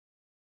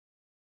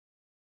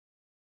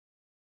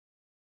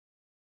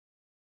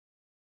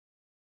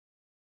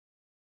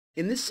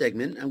In this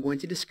segment, I'm going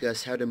to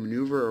discuss how to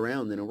maneuver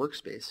around in a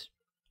workspace.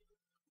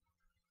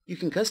 You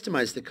can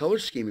customize the color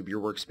scheme of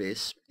your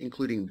workspace,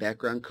 including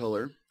background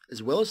color,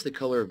 as well as the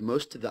color of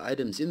most of the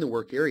items in the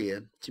work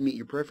area to meet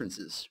your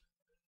preferences.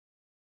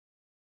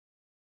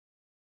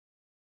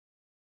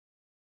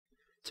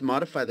 To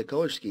modify the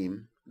color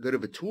scheme, go to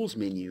the Tools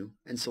menu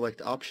and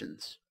select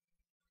Options.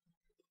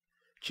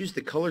 Choose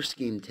the Color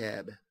Scheme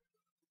tab.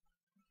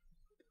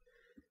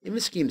 In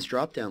the Schemes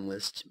drop-down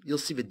list, you'll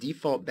see the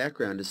default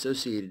background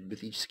associated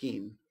with each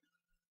scheme.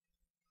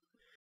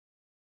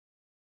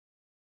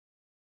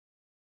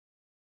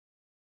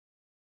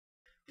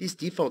 These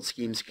default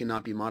schemes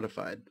cannot be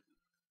modified.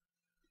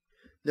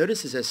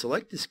 Notice as I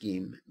select the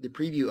scheme, the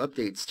preview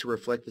updates to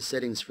reflect the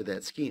settings for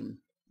that scheme.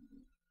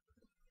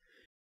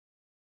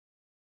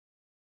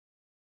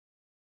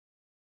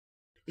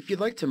 If you'd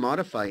like to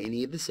modify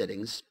any of the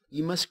settings,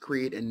 you must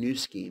create a new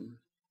scheme.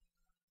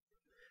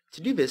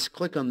 To do this,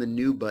 click on the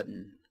New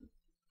button.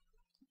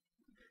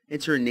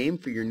 Enter a name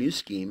for your new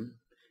scheme,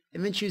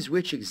 and then choose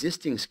which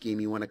existing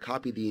scheme you want to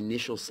copy the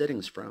initial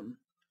settings from.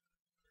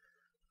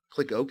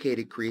 Click OK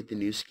to create the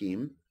new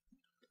scheme,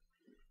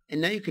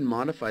 and now you can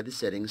modify the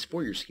settings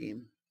for your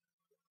scheme.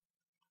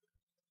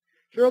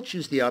 Here I'll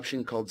choose the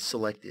option called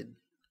Selected.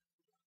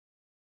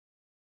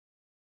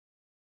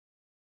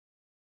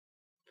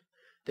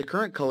 The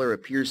current color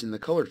appears in the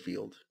color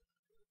field.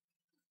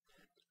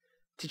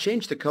 To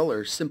change the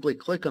color, simply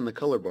click on the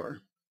color bar.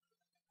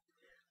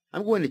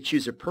 I'm going to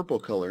choose a purple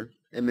color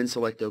and then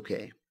select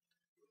OK.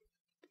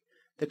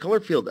 The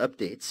color field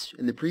updates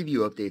and the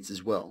preview updates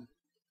as well.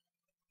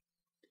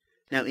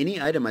 Now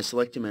any item I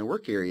select in my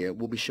work area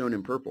will be shown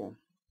in purple.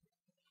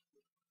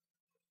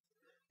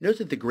 Note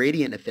that the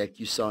gradient effect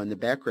you saw in the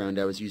background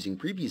I was using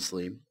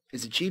previously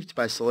is achieved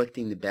by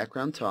selecting the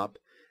background top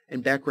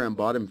and background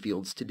bottom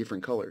fields to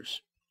different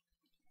colors.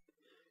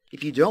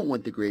 If you don't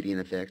want the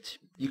gradient effect,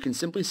 you can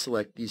simply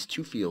select these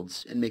two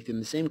fields and make them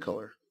the same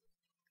color.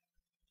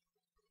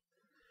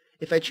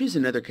 If I choose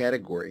another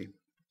category,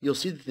 you'll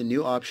see that the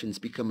new options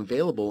become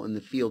available in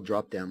the field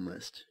drop-down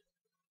list.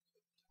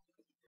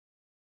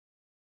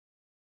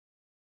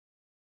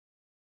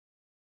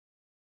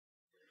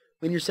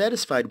 When you're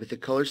satisfied with the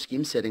color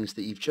scheme settings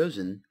that you've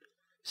chosen,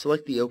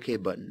 select the OK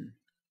button.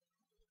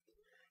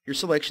 Your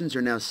selections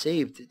are now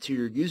saved to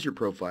your user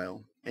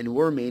profile and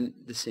will remain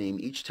the same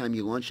each time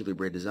you launch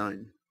Alibre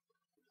Design.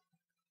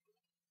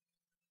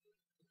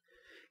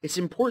 It's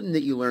important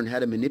that you learn how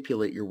to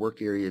manipulate your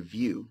work area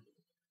view.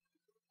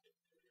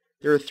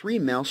 There are 3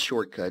 mouse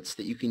shortcuts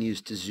that you can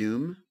use to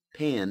zoom,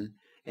 pan,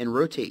 and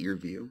rotate your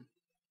view.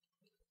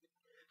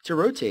 To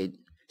rotate,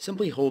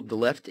 simply hold the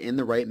left and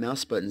the right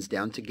mouse buttons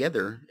down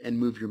together and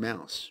move your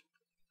mouse.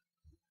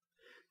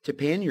 To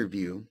pan your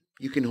view,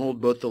 you can hold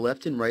both the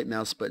left and right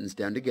mouse buttons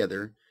down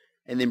together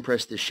and then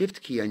press the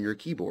Shift key on your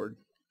keyboard.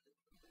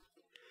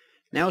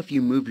 Now if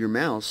you move your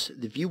mouse,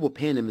 the view will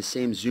pan in the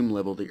same zoom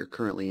level that you're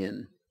currently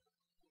in.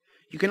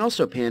 You can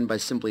also pan by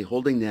simply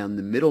holding down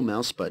the middle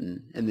mouse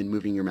button and then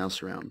moving your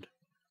mouse around.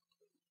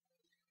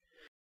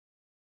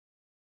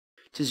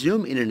 To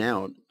zoom in and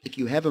out, if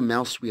you have a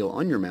mouse wheel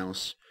on your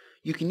mouse,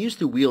 you can use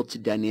the wheel to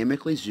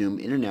dynamically zoom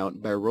in and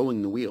out by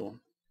rolling the wheel.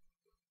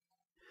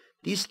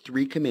 These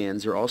 3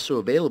 commands are also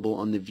available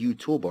on the View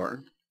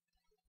toolbar.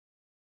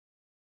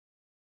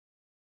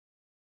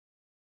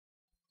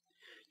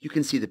 You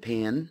can see the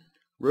pan,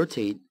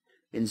 rotate,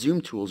 and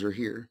zoom tools are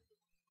here.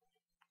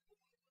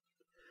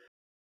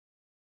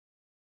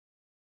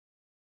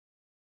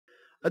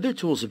 Other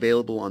tools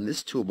available on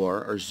this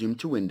toolbar are Zoom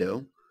to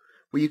Window,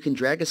 where you can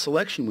drag a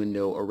selection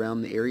window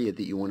around the area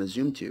that you want to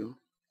zoom to.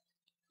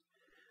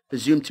 The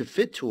Zoom to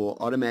Fit tool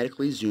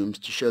automatically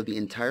zooms to show the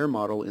entire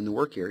model in the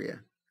work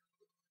area.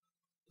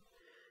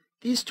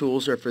 These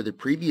tools are for the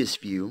previous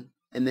view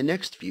and the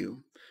next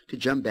view to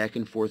jump back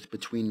and forth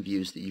between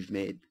views that you've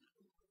made.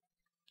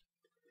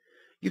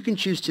 You can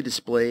choose to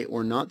display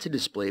or not to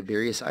display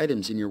various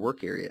items in your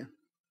work area.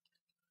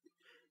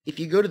 If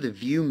you go to the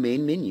View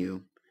main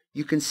menu,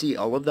 you can see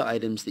all of the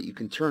items that you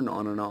can turn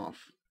on and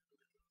off.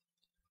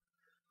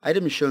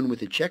 Items shown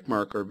with a check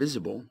mark are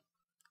visible,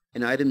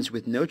 and items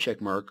with no check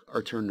mark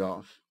are turned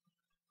off.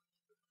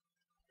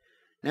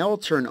 Now I'll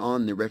turn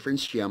on the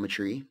reference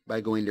geometry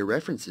by going to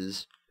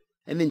References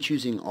and then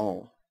choosing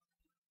All.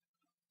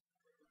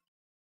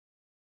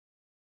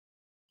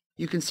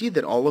 You can see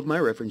that all of my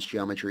reference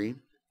geometry,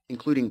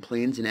 including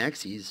planes and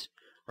axes,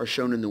 are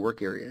shown in the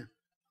work area.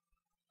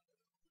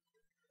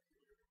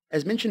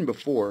 As mentioned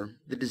before,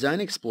 the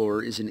Design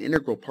Explorer is an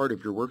integral part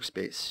of your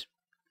workspace.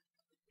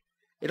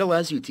 It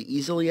allows you to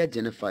easily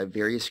identify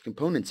various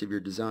components of your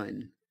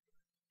design.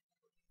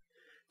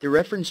 The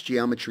reference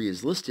geometry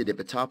is listed at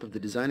the top of the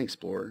Design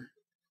Explorer,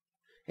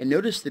 and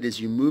notice that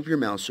as you move your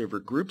mouse over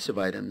groups of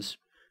items,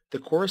 the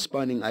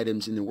corresponding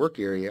items in the work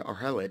area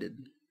are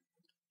highlighted.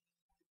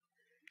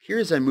 Here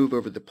as I move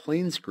over the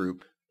Planes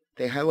group,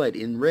 they highlight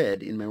in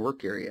red in my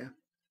work area.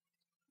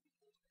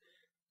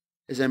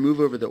 As I move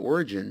over the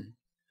origin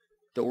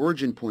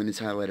point is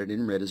highlighted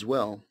in red as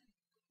well.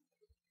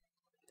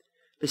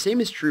 The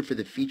same is true for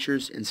the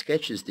features and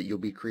sketches that you'll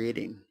be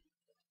creating.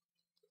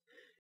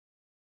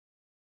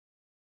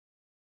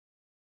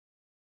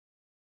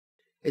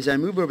 As I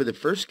move over the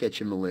first sketch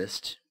in the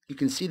list, you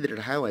can see that it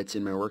highlights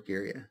in my work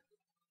area.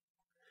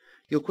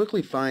 You'll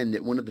quickly find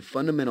that one of the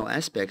fundamental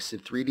aspects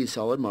of 3D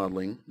solid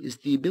modeling is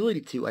the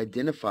ability to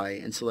identify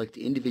and select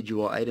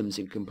individual items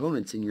and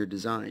components in your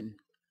design.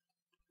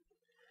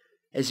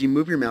 As you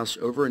move your mouse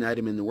over an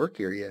item in the work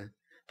area,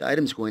 the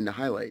item is going to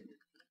highlight.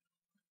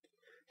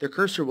 The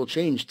cursor will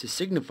change to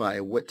signify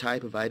what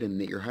type of item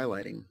that you're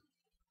highlighting.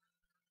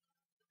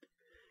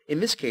 In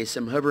this case,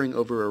 I'm hovering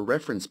over a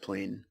reference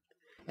plane,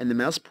 and the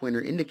mouse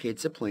pointer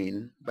indicates a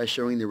plane by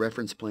showing the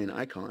reference plane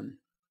icon.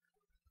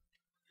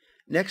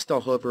 Next,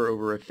 I'll hover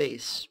over a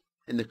face,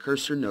 and the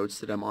cursor notes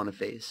that I'm on a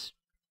face.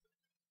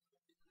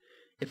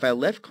 If I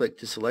left-click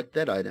to select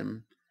that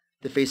item,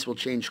 the face will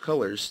change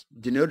colors,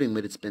 denoting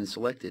that it's been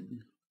selected.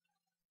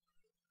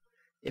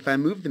 If I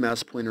move the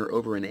mouse pointer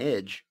over an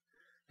edge,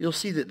 you'll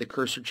see that the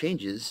cursor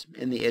changes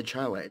and the edge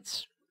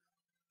highlights.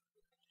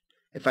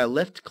 If I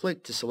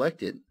left-click to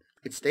select it,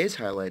 it stays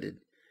highlighted,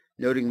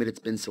 noting that it's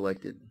been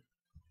selected.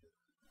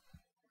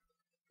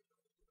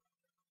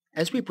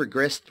 As we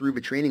progress through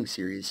the training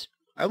series,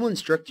 I will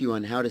instruct you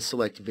on how to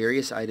select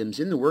various items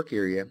in the work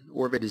area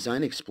or the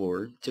Design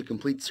Explorer to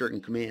complete certain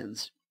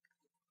commands.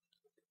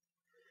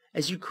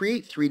 As you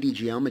create 3D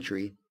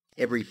geometry,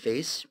 every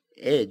face,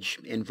 edge,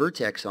 and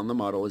vertex on the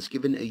model is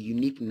given a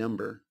unique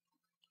number.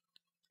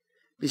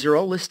 These are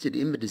all listed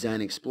in the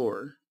Design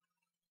Explorer.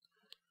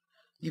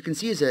 You can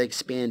see as I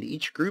expand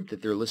each group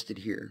that they're listed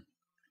here.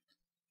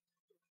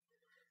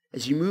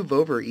 As you move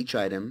over each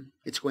item,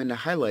 it's going to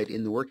highlight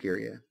in the work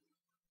area.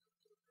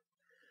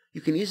 You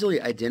can easily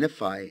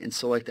identify and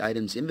select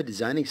items in the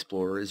Design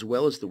Explorer as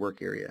well as the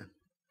work area.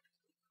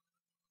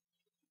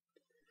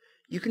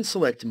 You can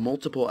select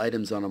multiple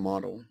items on a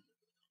model.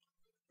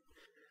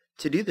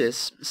 To do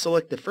this,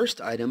 select the first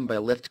item by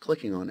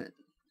left-clicking on it.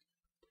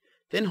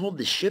 Then hold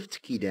the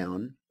Shift key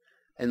down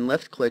and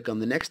left-click on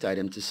the next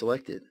item to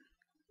select it.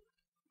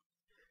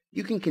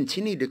 You can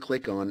continue to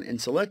click on and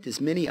select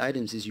as many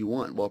items as you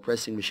want while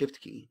pressing the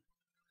Shift key.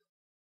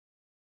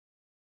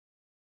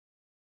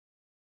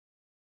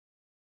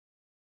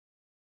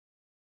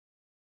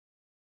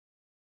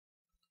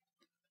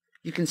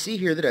 You can see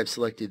here that I've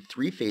selected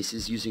 3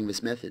 faces using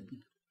this method.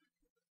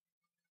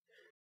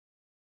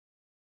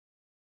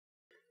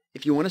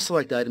 If you want to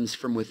select items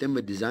from within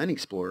the Design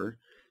Explorer,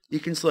 you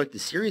can select a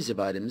series of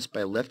items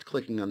by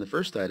left-clicking on the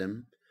first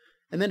item,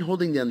 and then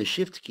holding down the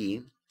Shift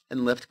key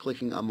and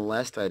left-clicking on the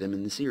last item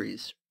in the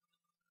series.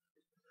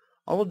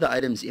 All of the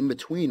items in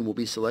between will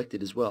be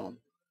selected as well.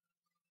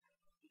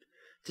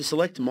 To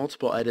select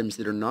multiple items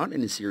that are not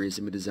in a series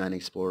in the Design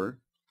Explorer,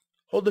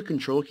 hold the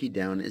Control key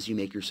down as you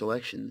make your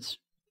selections.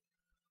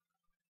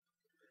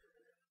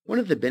 One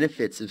of the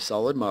benefits of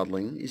solid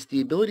modeling is the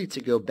ability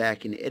to go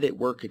back and edit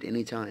work at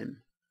any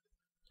time.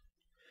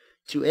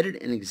 To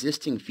edit an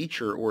existing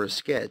feature or a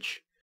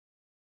sketch,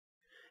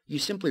 you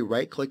simply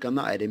right-click on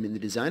the item in the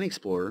Design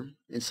Explorer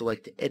and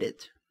select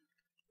Edit.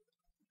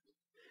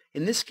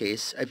 In this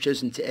case, I've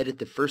chosen to edit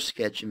the first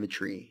sketch in the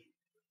tree.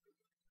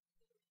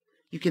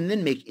 You can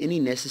then make any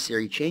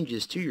necessary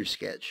changes to your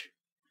sketch,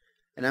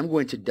 and I'm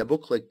going to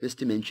double-click this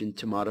dimension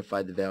to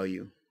modify the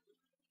value.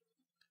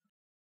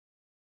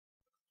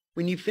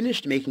 When you've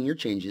finished making your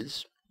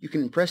changes, you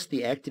can press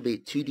the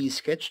Activate 2D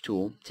Sketch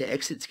tool to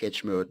exit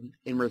sketch mode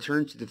and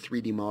return to the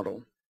 3D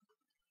model.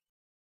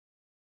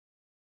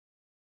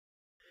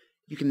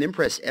 You can then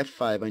press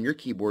F5 on your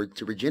keyboard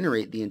to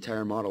regenerate the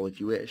entire model if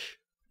you wish.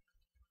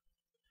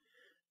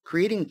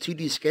 Creating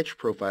 2D sketch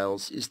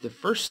profiles is the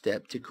first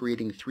step to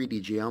creating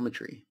 3D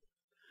geometry.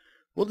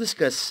 We'll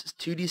discuss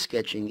 2D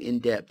sketching in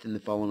depth in the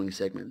following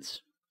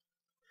segments.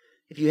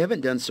 If you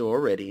haven't done so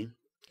already,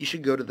 you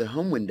should go to the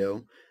Home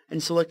window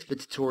and select the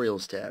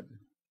Tutorials tab.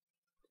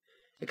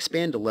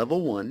 Expand to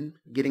Level 1,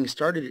 Getting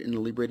Started in the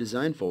Alibre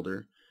Design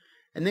folder,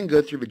 and then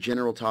go through the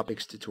General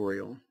Topics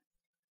tutorial.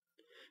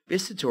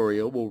 This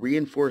tutorial will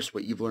reinforce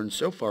what you've learned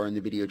so far in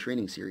the video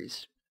training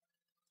series.